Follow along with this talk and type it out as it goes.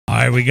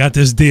right, we got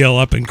this deal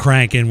up and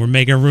cranking. We're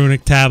making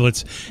runic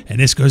tablets, and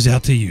this goes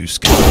out to you,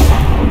 Scott.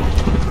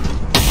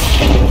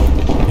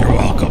 You're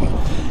welcome.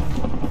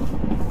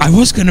 I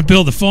was going to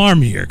build a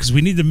farm here because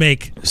we need to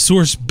make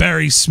source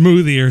berry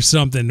smoothie or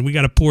something. We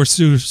got to pour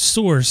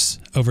source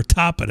over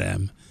top of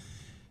them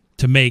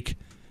to make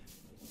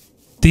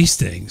these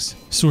things,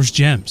 source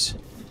gems.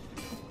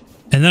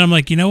 And then I'm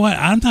like, you know what?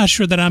 I'm not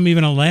sure that I'm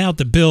even allowed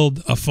to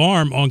build a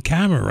farm on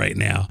camera right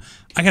now.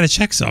 I got to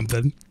check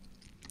something.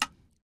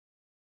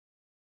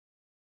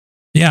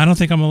 Yeah, I don't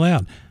think I'm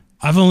allowed.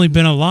 I've only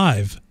been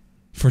alive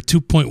for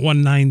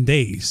 2.19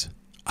 days.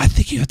 I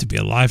think you have to be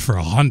alive for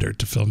 100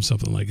 to film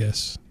something like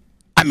this.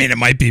 I mean, it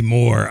might be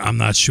more. I'm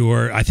not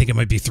sure. I think it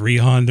might be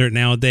 300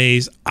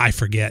 nowadays. I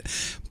forget.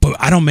 But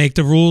I don't make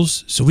the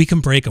rules, so we can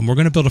break them. We're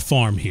going to build a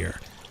farm here.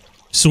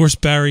 Source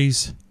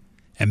berries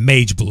and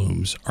Mage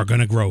Blooms are going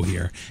to grow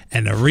here.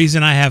 And the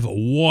reason I have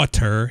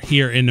water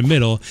here in the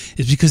middle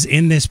is because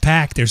in this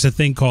pack, there's a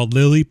thing called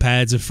lily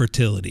pads of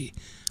fertility.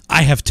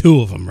 I have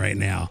 2 of them right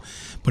now.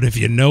 But if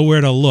you know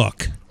where to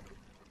look,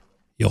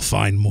 you'll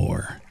find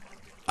more.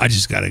 I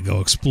just got to go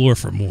explore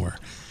for more.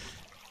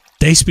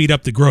 They speed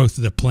up the growth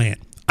of the plant.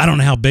 I don't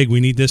know how big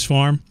we need this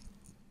farm.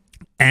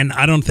 And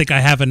I don't think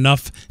I have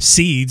enough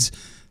seeds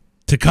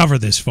to cover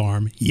this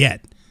farm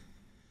yet.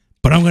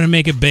 But I'm going to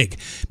make it big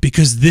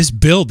because this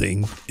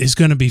building is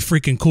going to be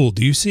freaking cool.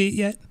 Do you see it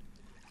yet?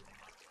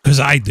 Because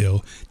I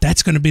do.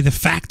 That's going to be the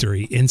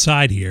factory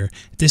inside here.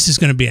 This is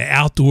going to be an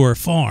outdoor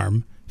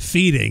farm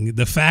feeding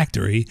the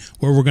factory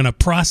where we're going to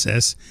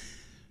process,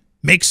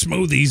 make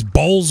smoothies,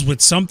 bowls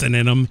with something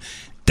in them.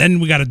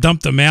 Then we got to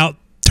dump them out,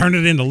 turn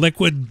it into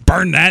liquid,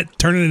 burn that,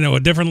 turn it into a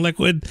different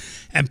liquid,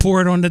 and pour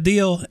it on the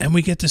deal, and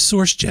we get the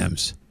source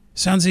gems.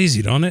 Sounds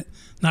easy, don't it?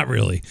 Not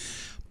really.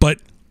 But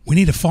we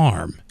need a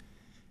farm.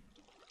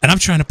 And I'm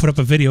trying to put up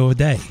a video a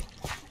day.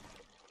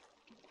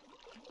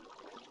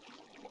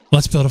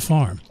 Let's build a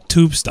farm.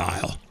 Tube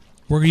style.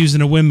 We're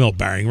using a windmill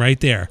bearing right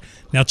there.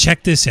 Now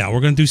check this out. We're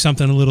going to do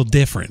something a little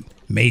different,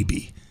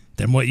 maybe,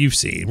 than what you've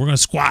seen. We're going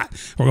to squat.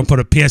 We're going to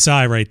put a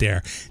PSI right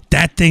there.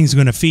 That thing's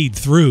going to feed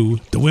through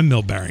the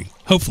windmill bearing,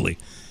 hopefully.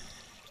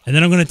 And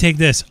then I'm going to take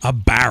this, a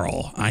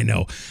barrel, I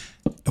know,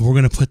 and we're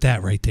going to put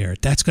that right there.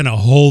 That's going to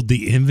hold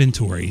the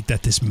inventory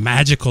that this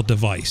magical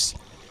device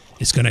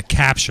is going to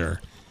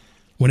capture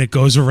when it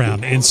goes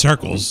around in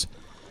circles.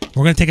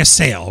 We're going to take a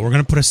sail. We're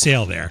going to put a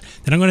sail there.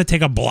 Then I'm going to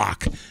take a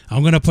block.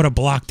 I'm going to put a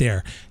block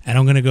there. And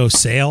I'm going to go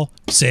sail,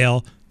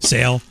 sail,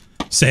 sail,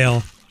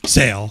 sail,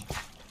 sail.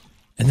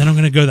 And then I'm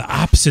going to go the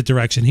opposite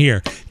direction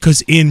here.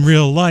 Because in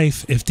real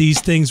life, if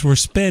these things were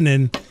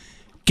spinning,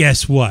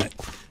 guess what?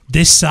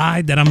 This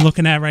side that I'm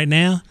looking at right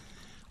now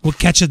will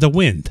catch the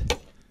wind.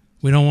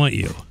 We don't want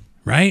you,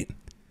 right?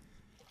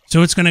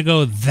 So it's going to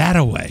go that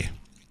away.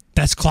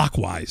 That's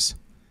clockwise.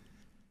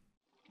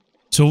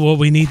 So what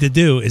we need to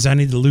do is I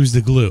need to lose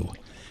the glue.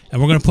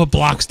 And we're going to put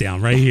blocks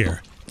down right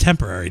here.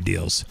 Temporary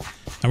deals.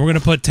 And we're going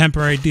to put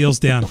temporary deals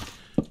down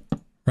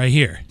right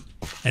here.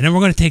 And then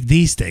we're going to take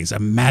these things, a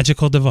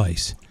magical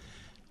device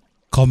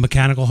called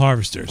mechanical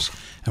harvesters.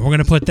 And we're going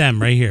to put them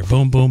right here.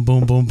 Boom, boom,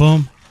 boom, boom,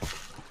 boom.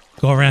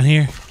 Go around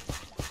here.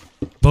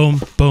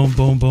 Boom, boom,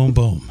 boom, boom,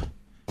 boom.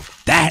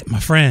 That, my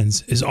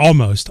friends, is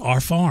almost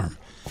our farm.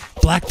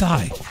 Black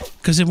dye.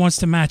 Because it wants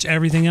to match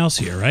everything else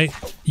here, right?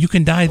 You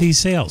can dye these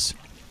sails.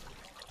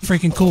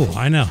 Freaking cool,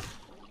 I know.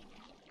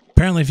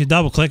 Apparently if you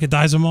double click, it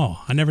dyes them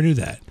all. I never knew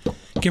that.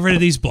 Get rid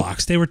of these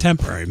blocks. They were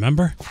temporary,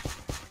 remember?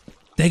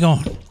 They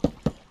gone.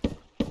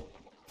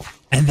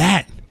 And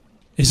that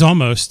is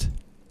almost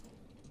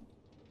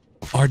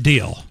our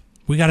deal.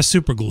 We got to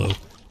super glue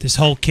this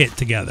whole kit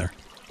together.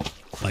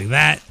 Like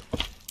that.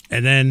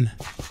 And then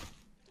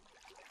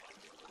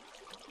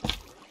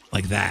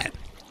like that.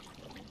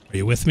 Are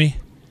you with me?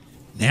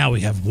 Now we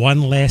have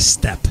one last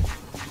step.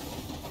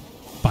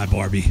 Bye,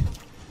 Barbie.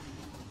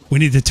 We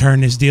need to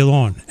turn this deal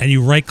on. And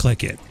you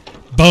right-click it.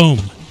 Boom.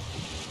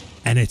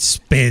 And it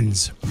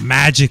spins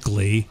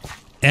magically.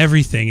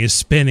 Everything is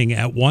spinning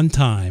at one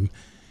time.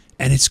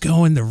 And it's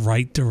going the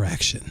right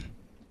direction.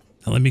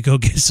 Now let me go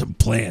get some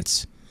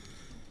plants.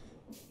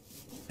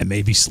 And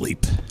maybe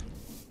sleep.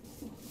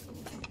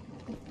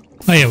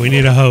 Oh yeah, we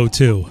need a hoe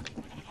too.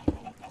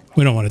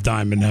 We don't want a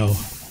diamond hoe.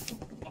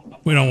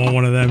 We don't want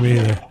one of them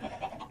either.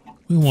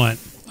 We want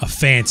a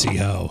fancy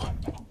hoe.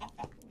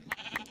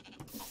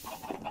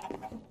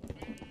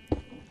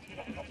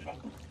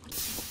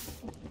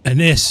 And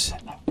this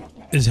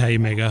is how you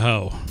make a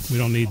hoe. We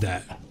don't need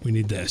that. We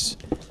need this.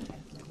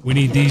 We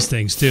need these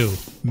things too.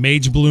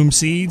 Mage Bloom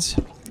seeds.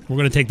 We're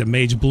going to take the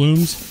Mage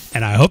Blooms.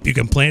 And I hope you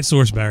can plant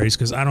source berries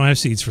because I don't have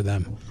seeds for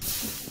them.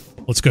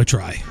 Let's go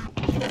try.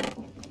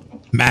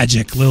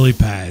 Magic lily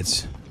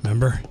pads.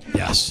 Remember?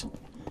 Yes.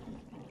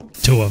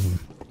 2 of them.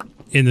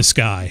 In the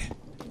sky.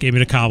 Gave me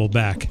the cobble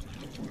back.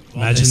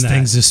 Imagine that.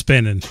 Things are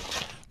spinning.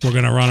 We're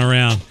going to run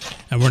around.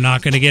 And we're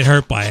not going to get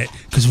hurt by it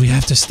because we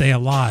have to stay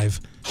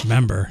alive.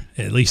 Remember,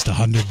 at least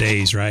 100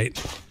 days, right?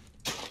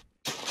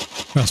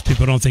 Or else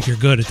people don't think you're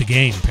good at the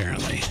game,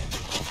 apparently.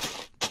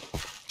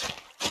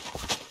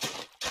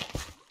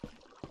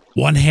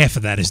 1/2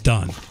 of that is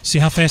done. See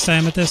how fast I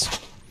am at this?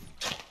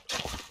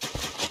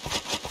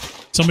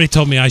 Somebody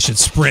told me I should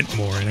sprint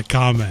more in a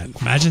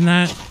comment. Imagine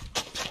that.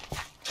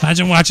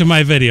 Imagine watching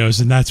my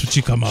videos and that's what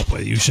you come up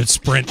with. You should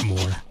sprint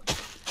more.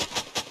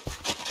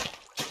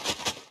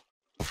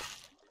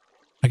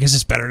 I guess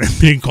it's better than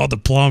being called a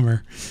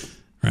plumber,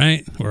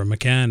 right? Or a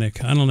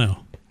mechanic. I don't know.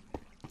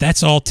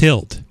 That's all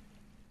tilled.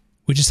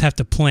 We just have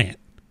to plant.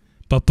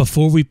 But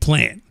before we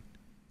plant,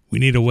 we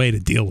need a way to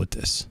deal with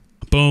this.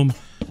 Boom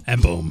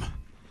and boom.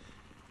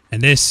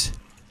 And this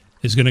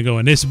is going to go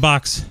in this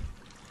box,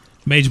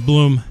 Mage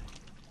Bloom.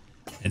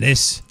 And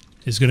this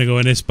is going to go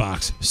in this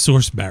box,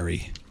 Source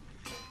Berry.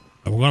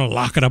 And we're going to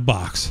lock it in a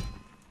box.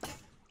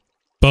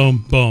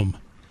 Boom, boom.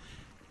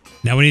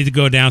 Now we need to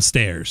go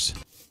downstairs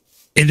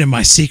into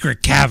my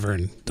secret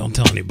cavern. Don't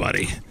tell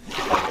anybody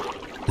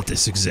that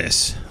this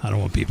exists. I don't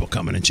want people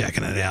coming and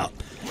checking it out.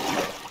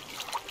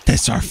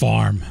 That's our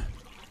farm.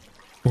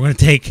 We're going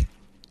to take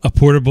a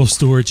portable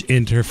storage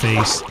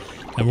interface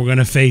and we're going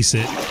to face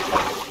it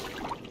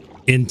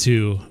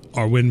into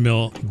our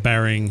windmill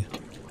bearing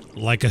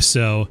like a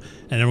so.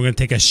 And then we're going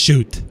to take a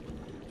chute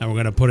and we're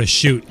going to put a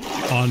chute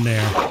on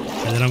there.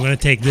 And then I'm going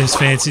to take this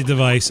fancy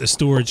device, a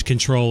storage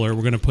controller.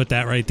 We're going to put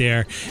that right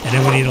there. And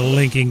then we need a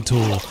linking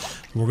tool.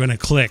 We're going to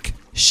click,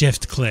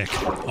 shift click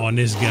on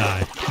this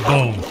guy.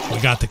 Boom.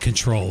 We got the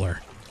controller.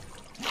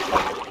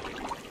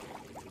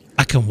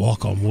 I can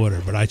walk on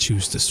water, but I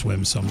choose to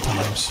swim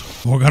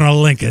sometimes. We're going to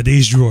link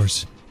these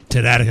drawers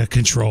to that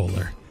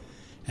controller.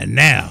 And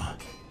now,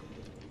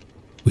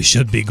 we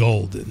should be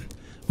golden.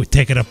 We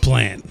take it a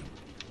plant.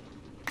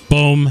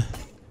 Boom.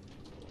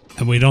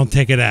 And we don't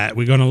take it at.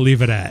 We're going to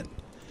leave it at.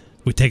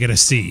 We take it a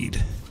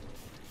seed.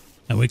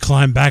 And we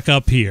climb back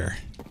up here.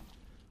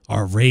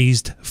 Our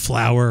raised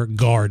flower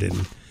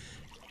garden.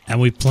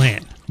 And we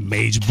plant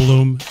Mage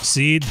Bloom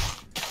seed.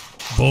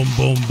 Boom,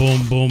 boom,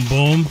 boom, boom,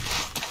 boom.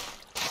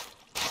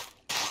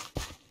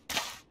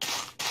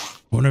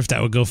 I wonder if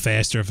that would go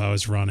faster if I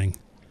was running.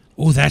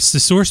 Oh, that's the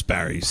source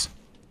berries.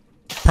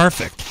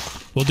 Perfect.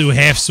 We'll do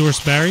half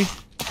source berry.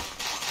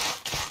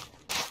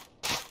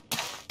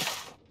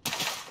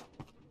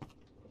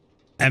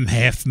 And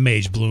half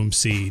Mage Bloom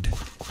seed.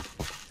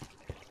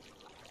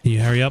 Can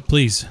you hurry up,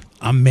 please?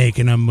 I'm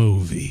making a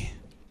movie.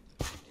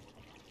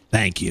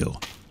 Thank you.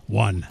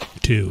 1,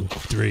 2,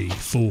 3,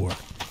 4.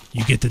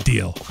 You get the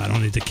deal. I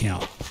don't need to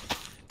count.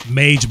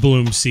 Mage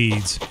Bloom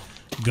seeds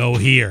go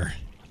here.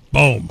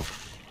 Boom.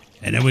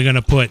 And then we're going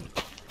to put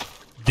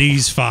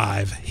these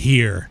 5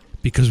 here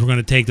because we're going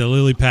to take the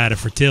lily pad of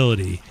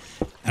fertility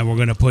and we're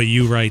going to put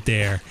you right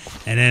there.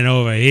 And then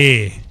over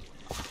here,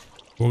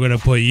 we're going to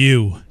put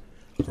you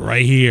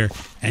right here.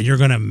 And you're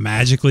going to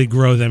magically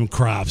grow them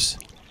crops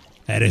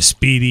at a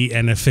speedy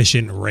and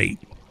efficient rate.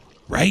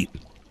 Right?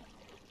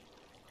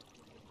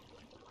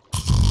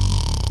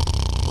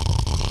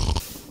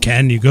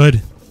 Ken, you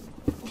good?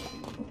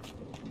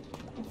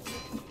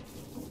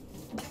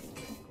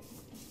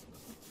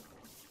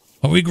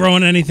 Are we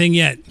growing anything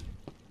yet?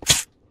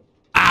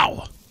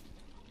 Ow!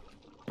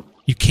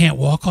 You can't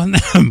walk on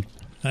them?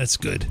 That's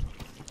good.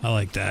 I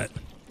like that.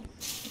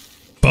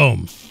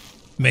 Boom.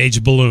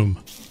 Mage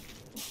Bloom.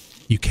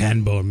 You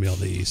can bone meal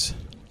these.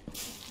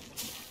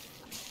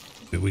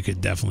 But we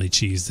could definitely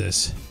cheese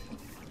this.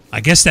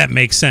 I guess that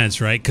makes sense,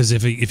 right? Because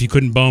if you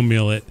couldn't bone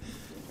meal it,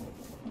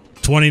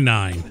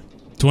 29,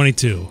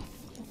 22,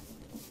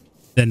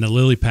 then the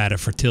lily pad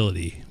of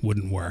fertility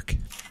wouldn't work.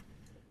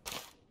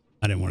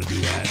 I didn't want to do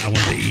that. I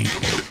wanted to eat.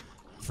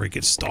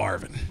 Freaking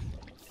starving.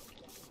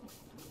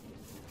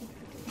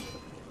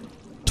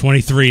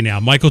 23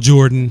 now. Michael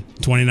Jordan,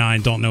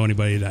 29. Don't know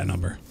anybody that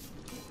number.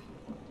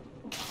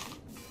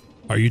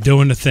 Are you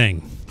doing the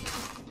thing?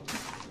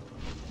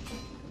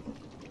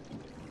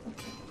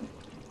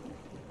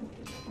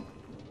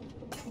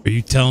 Are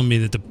you telling me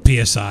that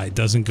the PSI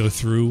doesn't go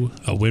through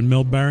a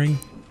windmill bearing?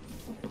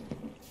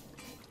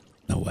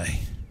 No way.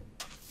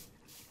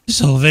 This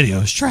whole video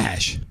is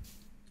trash.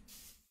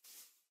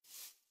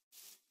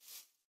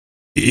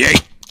 Yay!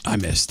 I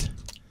missed.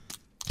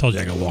 Told you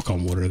I could walk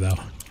on water, though.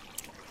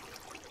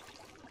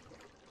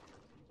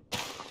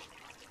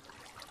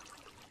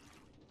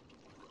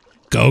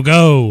 Go,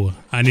 go!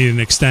 I need an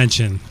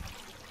extension.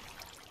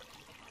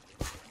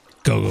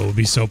 Go, go would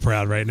be so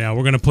proud right now.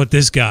 We're going to put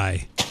this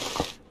guy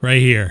right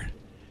here.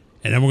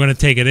 And then we're going to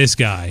take this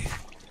guy.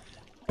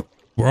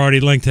 We're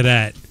already linked to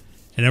that.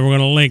 And then we're going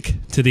to link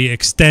to the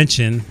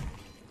extension.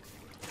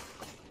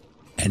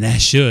 And that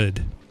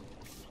should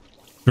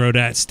throw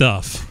that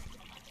stuff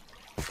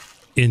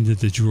into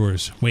the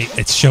drawers. Wait,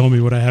 it's showing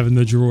me what I have in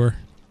the drawer.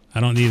 I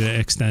don't need an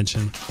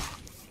extension.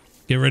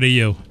 Get rid of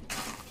you.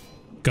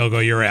 Go, go,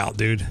 you're out,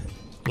 dude.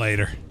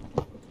 Later.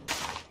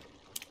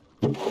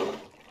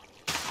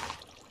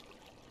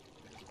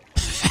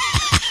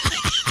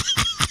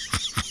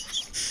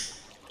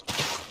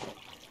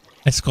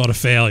 That's called a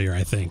failure,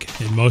 I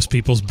think. In most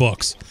people's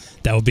books,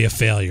 that would be a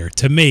failure.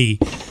 To me,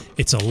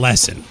 it's a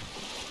lesson.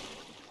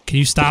 Can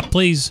you stop,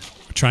 please?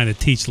 We're trying to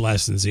teach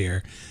lessons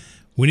here.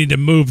 We need to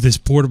move this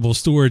portable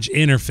storage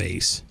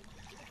interface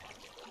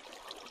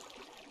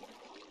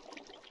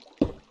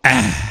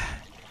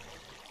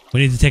We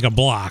need to take a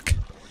block.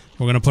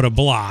 We're going to put a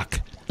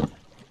block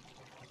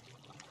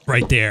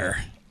right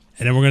there.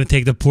 And then we're going to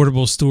take the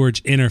portable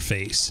storage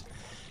interface.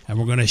 And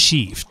we're going to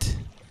shift.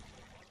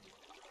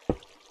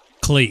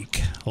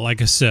 Click like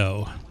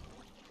so.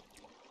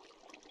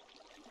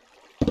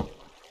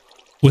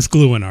 With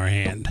glue in our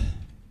hand.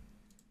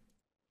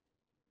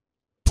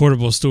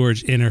 Portable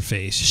storage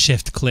interface.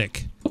 Shift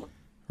click.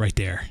 Right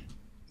there.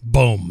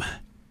 Boom.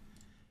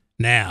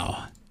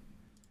 Now,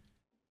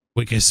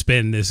 we can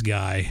spin this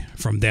guy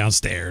from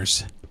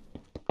downstairs.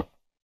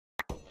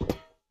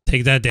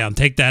 Take that down.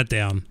 Take that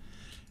down.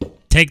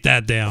 Take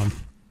that down.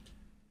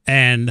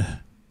 And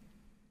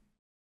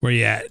where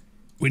you at?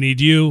 We need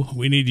you.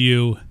 We need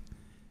you.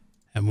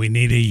 And we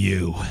need a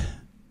you.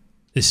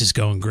 This is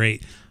going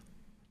great.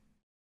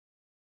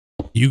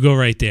 You go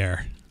right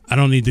there. I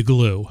don't need the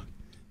glue.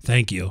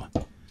 Thank you.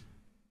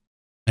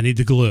 I need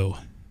the glue.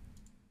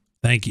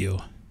 Thank you.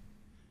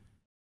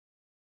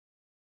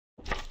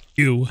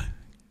 You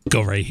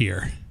go right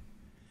here.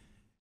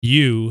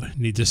 You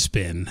need to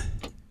spin.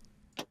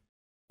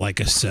 Like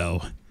a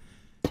so.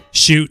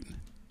 Shoot.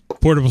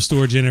 Portable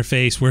storage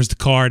interface. Where's the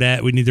card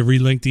at? We need to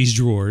relink these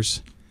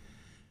drawers.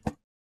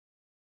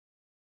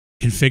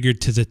 Configured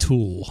to the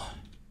tool.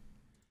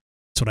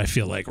 That's what I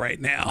feel like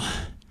right now.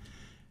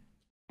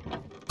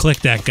 Click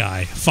that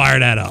guy. Fire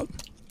that up.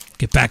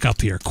 Get back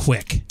up here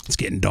quick. It's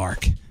getting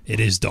dark. It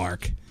is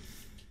dark.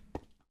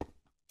 I'm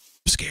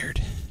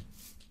scared.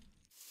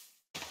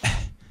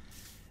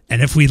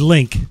 And if we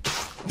link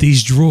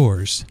these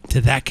drawers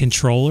to that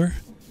controller,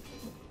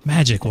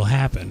 magic will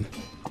happen.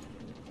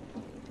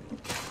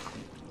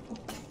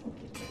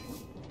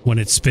 When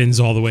it spins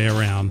all the way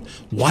around.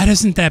 Why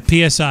doesn't that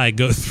PSI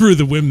go through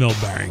the windmill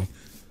bearing?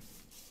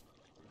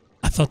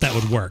 I thought that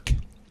would work.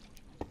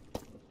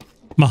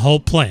 My whole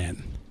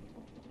plan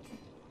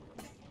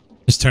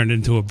just turned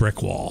into a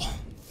brick wall.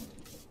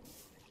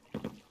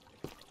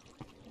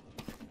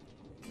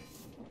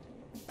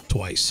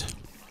 Twice.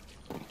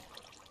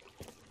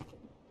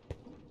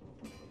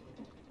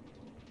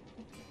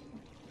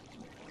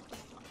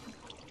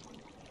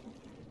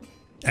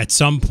 At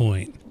some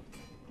point,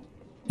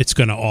 it's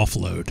going to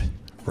offload,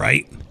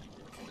 right?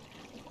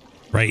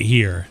 Right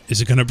here.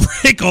 Is it going to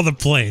break all the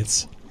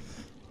plants?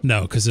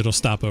 No, because it'll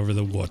stop over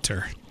the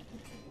water.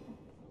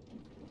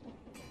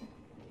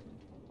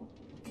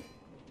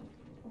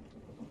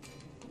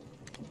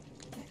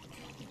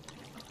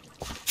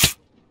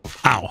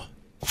 Ow.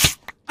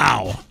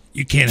 Ow.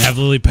 You can't have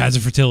lily pads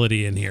of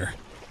fertility in here.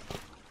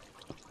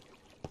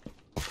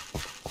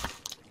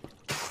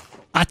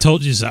 I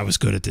told you I was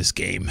good at this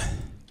game.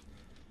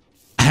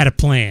 I had a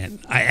plan.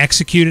 I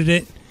executed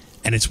it,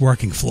 and it's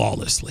working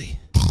flawlessly.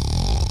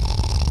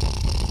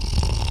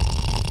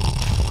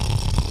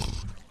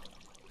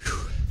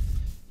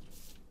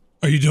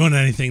 Are you doing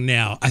anything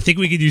now? I think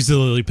we could use the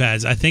lily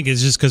pads. I think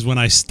it's just because when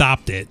I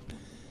stopped it,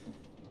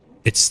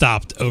 it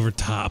stopped over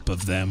top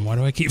of them. Why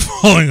do I keep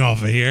falling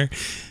off of here?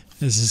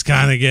 This is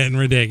kind of getting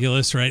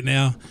ridiculous right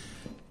now.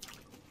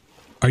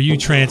 Are you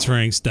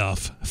transferring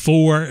stuff?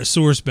 4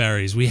 source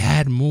berries. We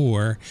had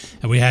more,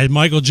 and we had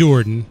Michael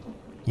Jordan.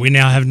 We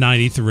now have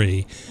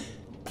 93,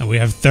 and we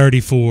have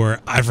 34.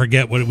 I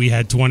forget what we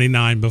had,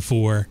 29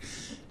 before.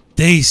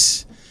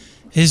 This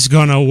is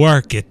gonna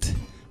work it.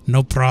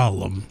 No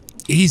problem.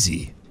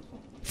 Easy.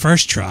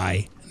 First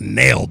try.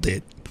 Nailed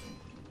it.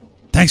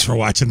 Thanks for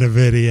watching the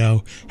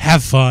video.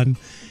 Have fun,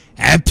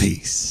 and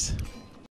peace.